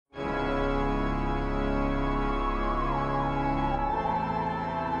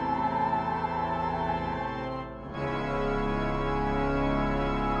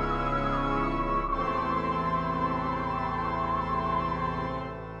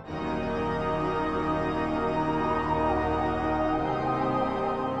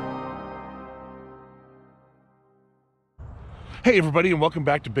Hey everybody, and welcome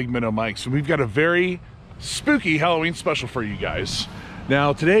back to Big Minnow Mike. So we've got a very spooky Halloween special for you guys.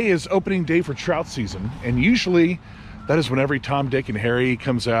 Now today is opening day for trout season, and usually that is when every Tom, Dick, and Harry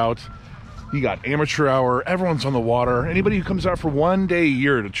comes out. You got amateur hour, everyone's on the water. Anybody who comes out for one day a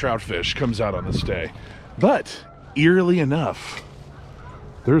year to trout fish comes out on this day. But eerily enough,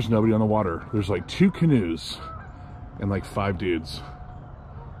 there's nobody on the water. There's like 2 canoes and like 5 dudes.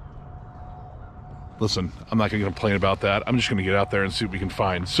 Listen, I'm not gonna complain about that. I'm just gonna get out there and see what we can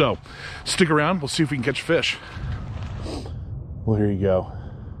find. So, stick around, we'll see if we can catch fish. Well, here you go.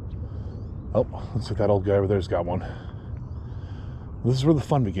 Oh, looks like that old guy over there's got one. This is where the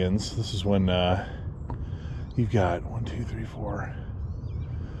fun begins. This is when you've got 1, 2, 3, 4.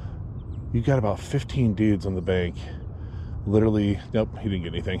 You've got about 15 dudes on the bank. Literally, nope, he didn't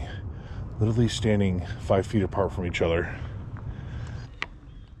get anything. Literally standing 5 feet apart from each other.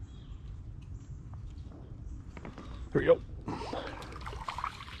 There we go.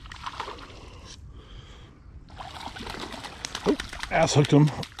 Oh, ass hooked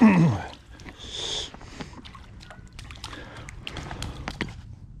him.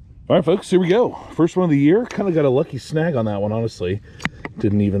 All right, folks, here we go. First one of the year. Kind of got a lucky snag on that one, honestly.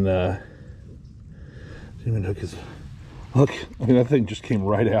 Didn't even hook his hook. I mean, that thing just came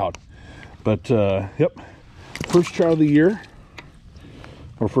right out. But yep, first trout of the year,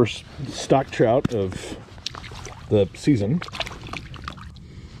 or first stock trout of the season.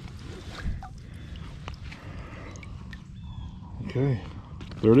 Okay,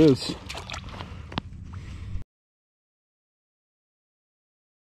 there it is.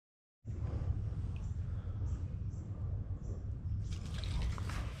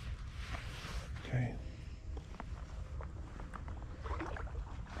 Okay.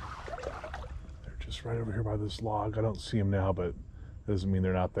 They're just right over here by this log. I don't see them now, but that doesn't mean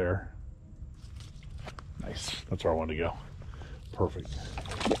they're not there. Nice. That's where I wanted to go. Perfect.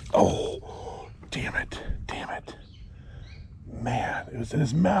 Oh, damn it. Damn it. Man, it was in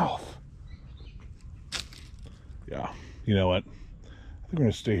his mouth. Yeah, you know what? I think I'm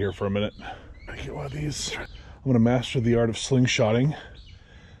going to stay here for a minute. I'm going to get one of these. I'm going to master the art of slingshotting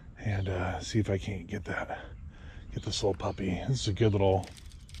and see if I can't get this little puppy. This is a good little...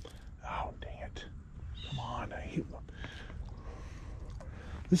 Oh, dang it. Come on. I hate them.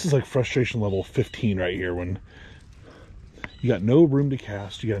 This is like frustration level 15 right here, when you got no room to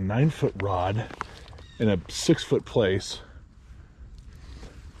cast. You got a 9-foot rod in a 6-foot place.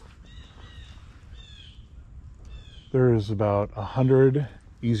 There is about 100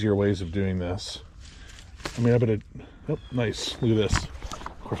 easier ways of doing this. I mean, I bet it... Oh, nice. Look at this.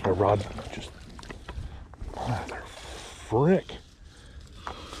 Of course, my rod just... Mother frick.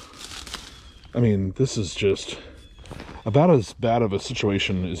 I mean, this is just... about as bad of a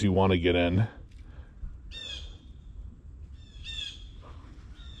situation as you want to get in.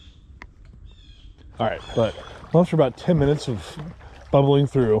 All right, but after about 10 minutes of bubbling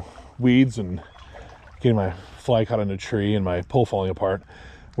through weeds and getting my fly caught in a tree and my pole falling apart,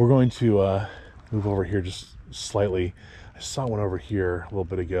 we're going to move over here just slightly. I saw one over here a little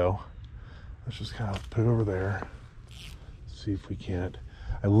bit ago. Let's just kind of put it over there. See if we can't.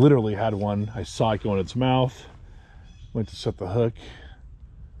 I literally had one. I saw it go in its mouth. Went to set the hook,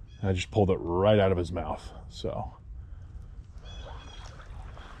 and I just pulled it right out of his mouth. So,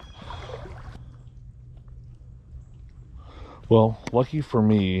 well, lucky for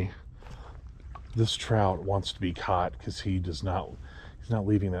me, this trout wants to be caught because he's not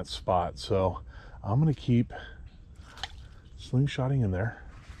leaving that spot. So I'm gonna keep slingshotting in there.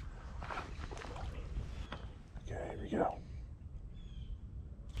 Okay, here we go.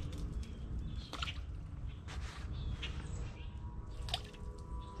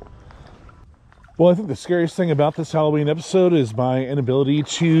 Well, I think the scariest thing about this Halloween episode is my inability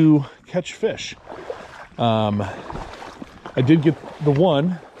to catch fish. I did get the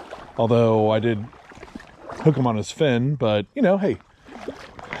one, although I did hook him on his fin, but, you know, hey,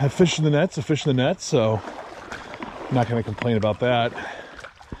 a fish in the net's a fish in the net, so I'm not going to complain about that.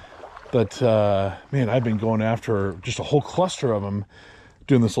 But, man, I've been going after just a whole cluster of them,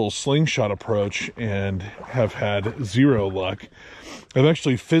 doing this little slingshot approach, and have had 0 luck. I've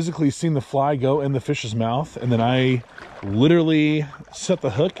actually physically seen the fly go in the fish's mouth, and then I literally set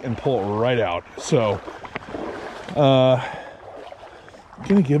the hook and pull it right out. So, gonna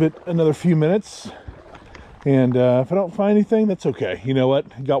give it another few minutes, and if I don't find anything, that's okay. You know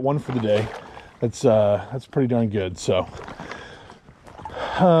what? Got one for the day. That's pretty darn good. So,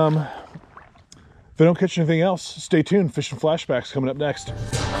 if I don't catch anything else, stay tuned. Fishing Flashbacks coming up next.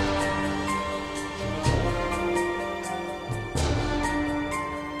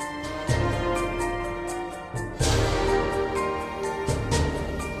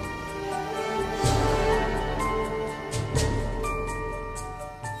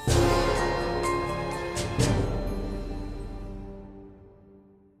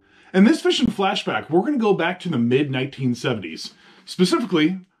 In this Fishing Flashback, we're going to go back to the mid-1970s.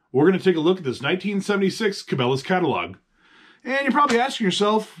 Specifically, we're going to take a look at this 1976 Cabela's catalog. And you're probably asking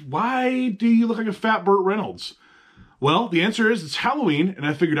yourself, why do you look like a fat Burt Reynolds? Well, the answer is it's Halloween, and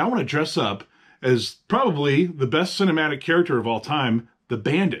I figured I want to dress up as probably the best cinematic character of all time, the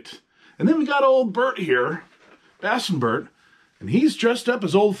Bandit. And then we got old Burt here, Bassin Burt, and he's dressed up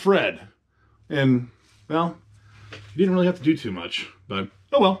as old Fred. And, well, he didn't really have to do too much, but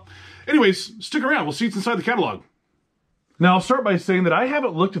oh well. Anyways, stick around. We'll see what's inside the catalog. Now, I'll start by saying that I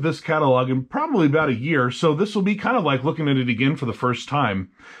haven't looked at this catalog in probably about a year, so this will be kind of like looking at it again for the first time.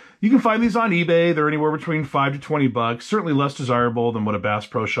 You can find these on eBay. They're anywhere between $5 to $20, certainly less desirable than what a Bass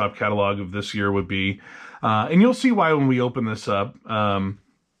Pro Shop catalog of this year would be. And you'll see why when we open this up.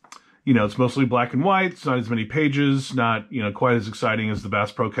 You know, it's mostly black and white. It's not as many pages, not, you know, quite as exciting as the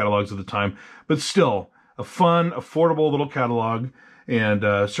Bass Pro catalogs of the time, but still a fun, affordable little catalog, and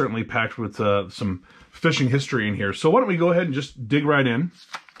certainly packed with some fishing history in here. So why don't we go ahead and just dig right in.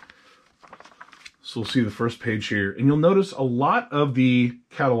 So we'll see the first page here, and you'll notice a lot of the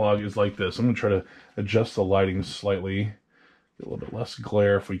catalog is like this. I'm going to try to adjust the lighting slightly, get a little bit less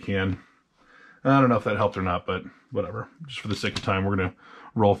glare if we can. I don't know if that helped or not, but whatever. Just for the sake of time, we're going to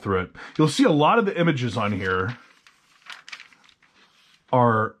roll through it. You'll see a lot of the images on here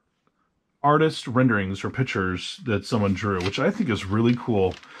are artist renderings or pictures that someone drew, which I think is really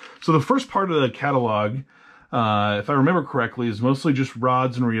cool. So the first part of the catalog, if I remember correctly, is mostly just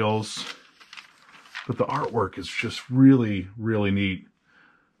rods and reels, but the artwork is just really, really neat.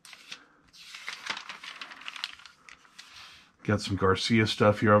 Got some Garcia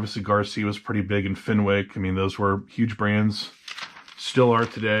stuff here. Obviously, Garcia was pretty big in Fenwick. I mean, those were huge brands. Still are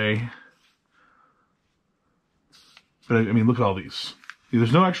today. But, I mean, look at all these.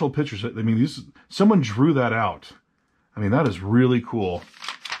 There's no actual pictures. I mean, someone drew that out. I mean, that is really cool.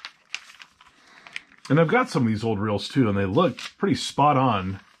 And I've got some of these old reels, too, and they look pretty spot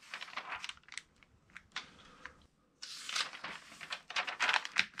on.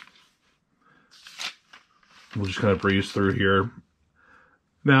 We'll just kind of breeze through here.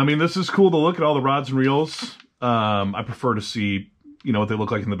 Now, I mean, this is cool to look at all the rods and reels. I prefer to see, you know, what they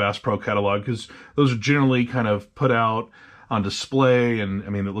look like in the Bass Pro catalog, because those are generally kind of put out on display, and I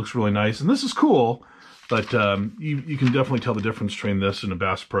mean, it looks really nice. And this is cool, but you can definitely tell the difference between this and a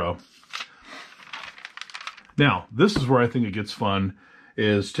Bass Pro. Now, this is where I think it gets fun,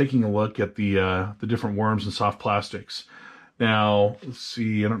 is taking a look at the different worms and soft plastics. Now, let's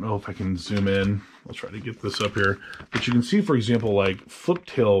see, I don't know if I can zoom in. I'll try to get this up here. But you can see, for example, like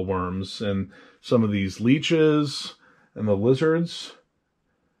flip-tail worms and some of these leeches and the lizards.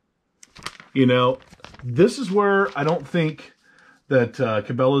 You know, this is where I don't think that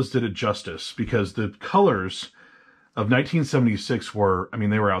Cabela's did it justice, because the colors of 1976 were, I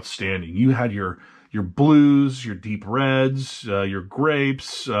mean, they were outstanding. You had your blues, your deep reds, your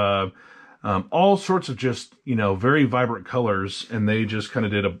grapes, all sorts of just, you know, very vibrant colors, and they just kind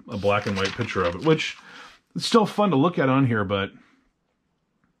of did a black and white picture of it, which is still fun to look at on here. But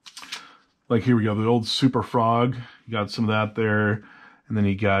like, here we go, the old Super Frog, you got some of that there, and then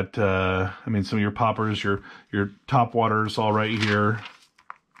you got, I mean, some of your poppers, your top waters all right here.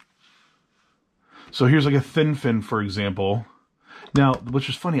 So here's like a thin fin, for example. Now, which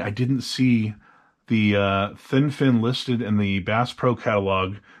is funny, I didn't see the thin fin listed in the Bass Pro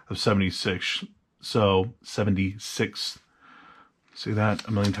catalog of 76. So 76. Say that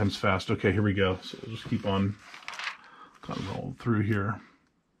a million times fast. Okay, here we go. So we'll just keep on kind of rolling through here.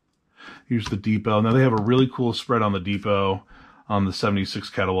 Here's the depot. Now they have a really cool spread on the depot on the 76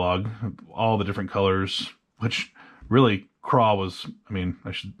 catalog. All the different colors, which really craw was, I mean,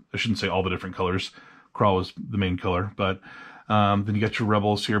 I shouldn't say all the different colors. Craw was the main color, but then you got your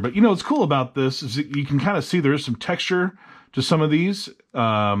Rebels here. But, you know, what's cool about this is that you can kind of see there is some texture to some of these.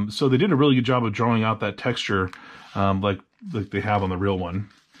 So they did a really good job of drawing out that texture like they have on the real one.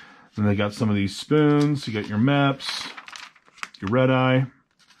 Then they got some of these spoons. You got your Meps, your Red Eye.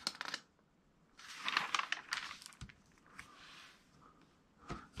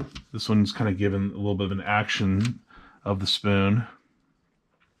 This one's kind of given a little bit of an action of the spoon.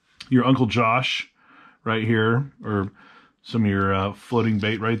 Your Uncle Josh right here, or some of your floating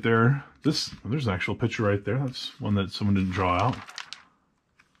bait right there. There's an actual picture right there. That's one that someone didn't draw out.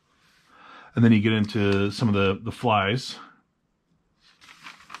 And then you get into some of the flies.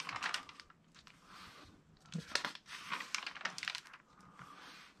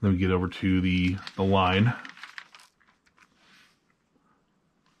 Then we get over to the line.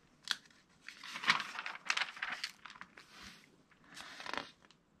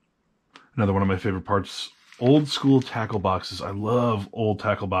 Another one of my favorite parts Old school tackle boxes. I love old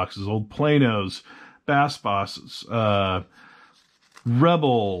tackle boxes. Old Planos, Bass Bosses,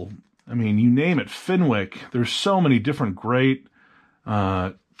 Rebel. I mean, you name it. Fenwick. There's so many different great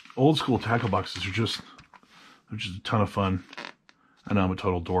old school tackle boxes. They're just a ton of fun. I know I'm a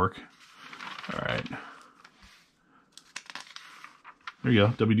total dork. All right. There you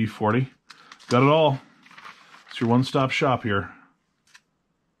go. WD-40. Got it all. It's your one-stop shop here.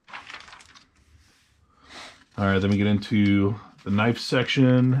 All right, then we get into the knife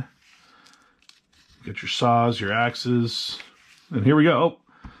section. You got your saws, your axes, and here we go. Oh,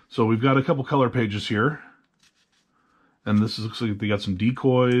 so we've got a couple color pages here. And this looks like they got some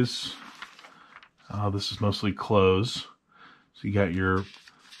decoys. This is mostly clothes. So you got your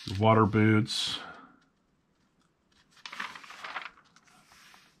water boots.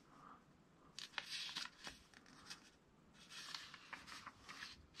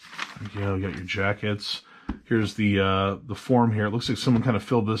 There you go, you got your jackets. Here's the form here. It looks like someone kind of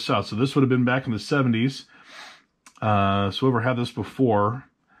filled this out. So this would have been back in the 70s. So whoever had this before,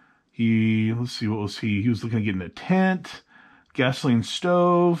 let's see, what was he? He was looking at getting a tent, gasoline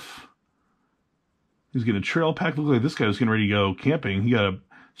stove. He was getting a trail pack. Looked like this guy was getting ready to go camping. He got a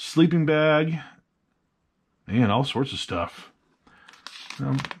sleeping bag. Man, all sorts of stuff.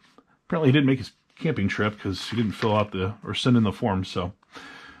 Apparently he didn't make his camping trip because he didn't fill out or send in the form, so.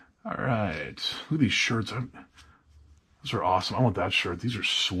 All right, look at these shirts. Those are awesome. I want that shirt. These are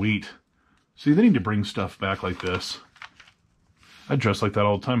sweet. See, they need to bring stuff back like this. I dress like that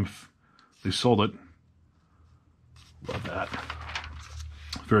all the time if they sold it. Love that.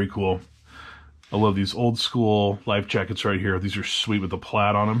 Very cool. I love these old school life jackets right here. These are sweet with the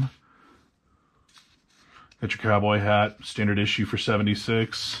plaid on them. Got your cowboy hat, standard issue for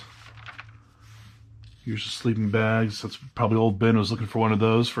 $76. Here's the sleeping bags. That's probably old Ben was looking for one of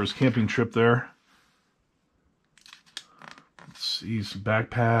those for his camping trip there. Let's see, some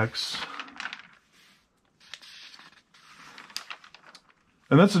backpacks.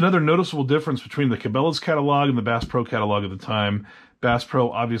 And that's another noticeable difference between the Cabela's catalog and the Bass Pro catalog at the time. Bass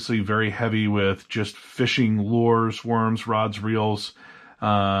Pro, obviously very heavy with just fishing lures, worms, rods, reels,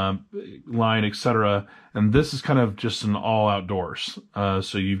 line, etc. And this is kind of just an all outdoors.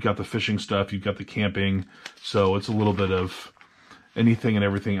 So you've got the fishing stuff, you've got the camping. So it's a little bit of anything and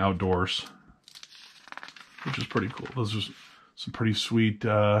everything outdoors, which is pretty cool. Those are some pretty sweet.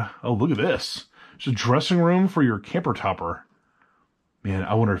 Oh, look at this. It's a dressing room for your camper topper. Man,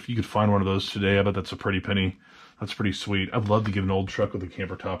 I wonder if you could find one of those today. I bet that's a pretty penny. That's pretty sweet. I'd love to get an old truck with a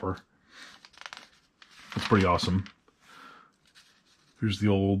camper topper. That's pretty awesome. Here's the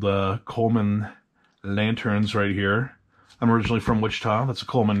old Coleman lanterns right here. I'm originally from Wichita. That's a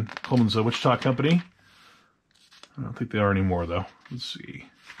Coleman's a Wichita company. I don't think they are anymore, though. Let's see.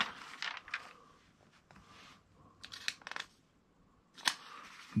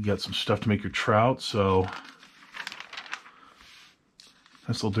 You got some stuff to make your trout, so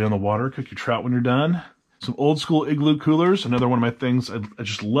nice little day on the water. Cook your trout when you're done. Some old school igloo coolers. Another one of my things. I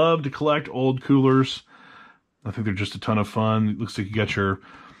just love to collect old coolers. I think they're just a ton of fun. It looks like you got your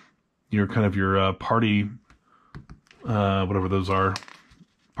kind of your party, whatever those are,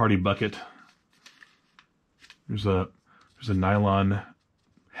 party bucket. There's a nylon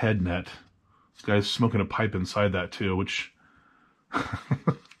head net. This guy's smoking a pipe inside that too, which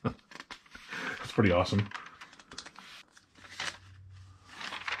that's pretty awesome.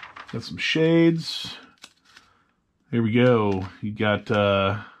 Got some shades. Here we go. You got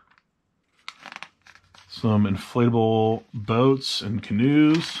some inflatable boats and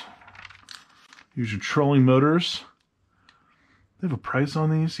canoes. Here's your trolling motors. They have a price on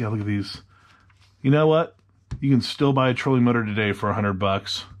these? Yeah, look at these. You know what? You can still buy a trolling motor today for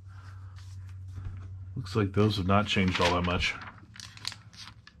 $100. Looks like those have not changed all that much.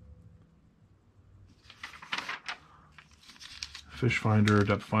 Fish finder,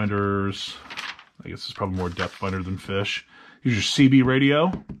 depth finders. I guess it's probably more depth finder than fish. Here's your CB radio.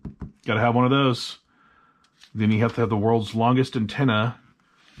 Got to have one of those. Then you have to have the world's longest antenna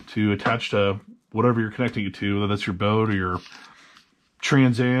to attach to whatever you're connecting it to, whether that's your boat or your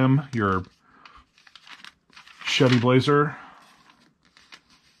Trans Am, your Chevy Blazer.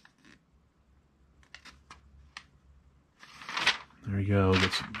 There you go.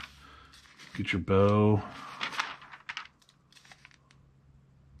 Get your bow.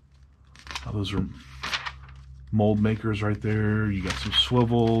 Oh, those are mold makers right there. You got some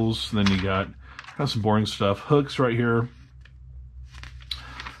swivels. And then you got some boring stuff. Hooks right here.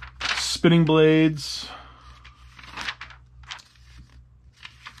 Spinning blades.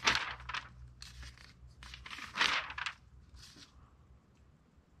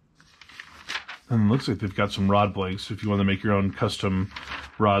 And it looks like they've got some rod blanks if you want to make your own custom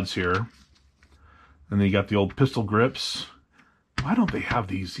rods here. And then you got the old pistol grips. Why don't they have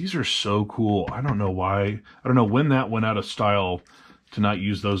these? These are so cool. I don't know why. I don't know when that went out of style to not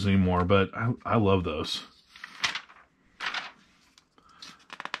use those anymore, but I love those.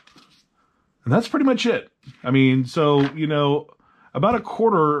 And that's pretty much it. I mean, so, you know, about a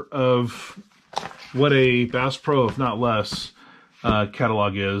quarter of what a Bass Pro, if not less,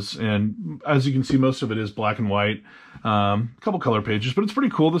 catalog is. And as you can see, most of it is black and white. A couple color pages, but it's pretty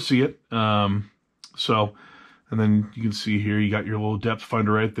cool to see it. So, and then you can see here, you got your little depth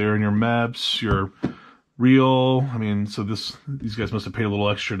finder right there and your maps, your reel. I mean, so these guys must have paid a little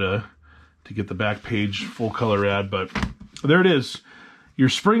extra to get the back page full color ad, but there it is. Your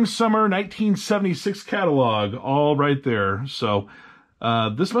spring summer 1976 catalog, all right there. So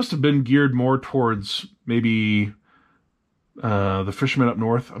this must have been geared more towards maybe the fishermen up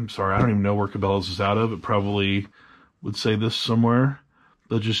north. I'm sorry, I don't even know where Cabela's is out of. It probably would say this somewhere.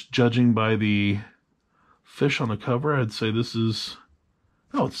 But just judging by the fish on the cover, I'd say this is,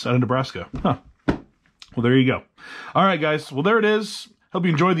 oh, it's out of Nebraska. Huh. Well, there you go. All right, guys. Well, there it is. Hope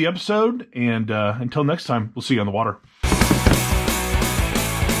you enjoyed the episode. And until next time, we'll see you on the water.